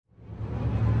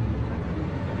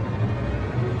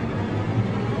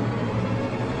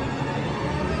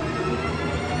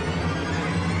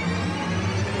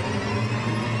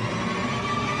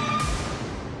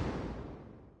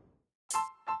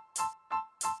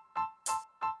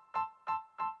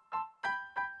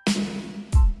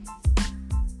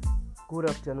Good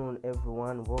afternoon,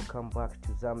 everyone. Welcome back to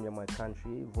Zambia, my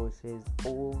country, Voices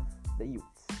of the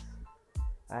Youths.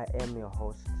 I am your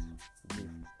host, Gift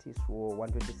Tiswo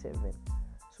 127.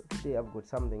 So today I've got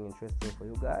something interesting for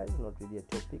you guys. Not really a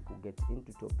topic. We'll get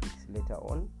into topics later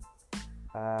on.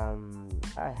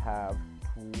 I have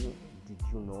two did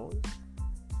you knows.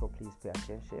 So please pay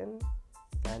attention.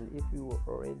 And if you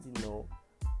already know,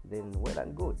 then well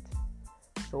and good.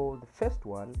 So the first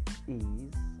one is,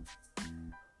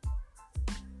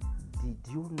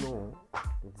 did you know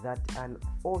that an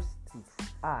ostrich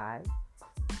eye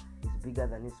is bigger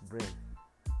than its brain?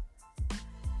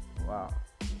 Wow,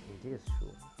 it is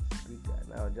true. Bigger.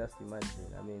 Now just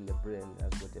imagine, the brain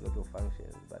has got a lot of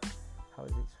functions, but how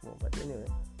is it small? But anyway,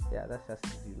 that's just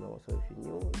did you know. So if you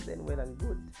knew, then well and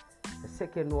good. The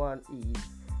second one is,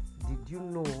 did you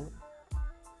know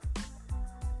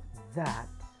that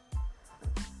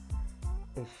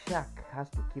a shark has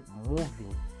to keep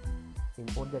moving in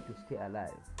order to stay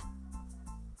alive?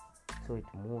 So it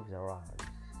moves around.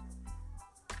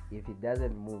 If it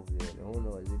doesn't move, then who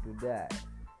knows, it will die.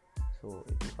 So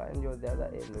it will find you at the other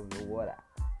end of the water.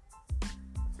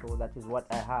 So that is what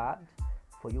I had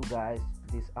for you guys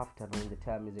this afternoon. The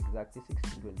time is exactly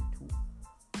 16:22.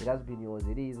 It has been yours.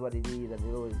 It is what it is, and it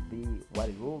will always be what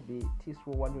it will be.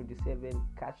 Tiswo 127.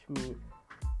 Catch me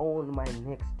on my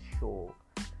next show.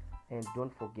 And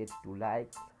don't forget to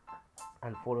like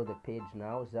and follow the page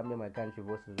now, Zambia, my country,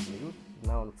 Voices of the Youth,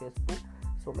 now on Facebook.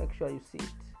 So make sure you see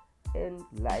it and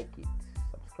like it,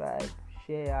 subscribe,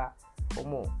 share for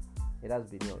more. It has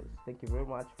been yours. Thank you very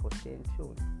much for staying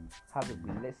tuned. Have a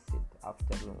blessed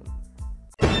afternoon.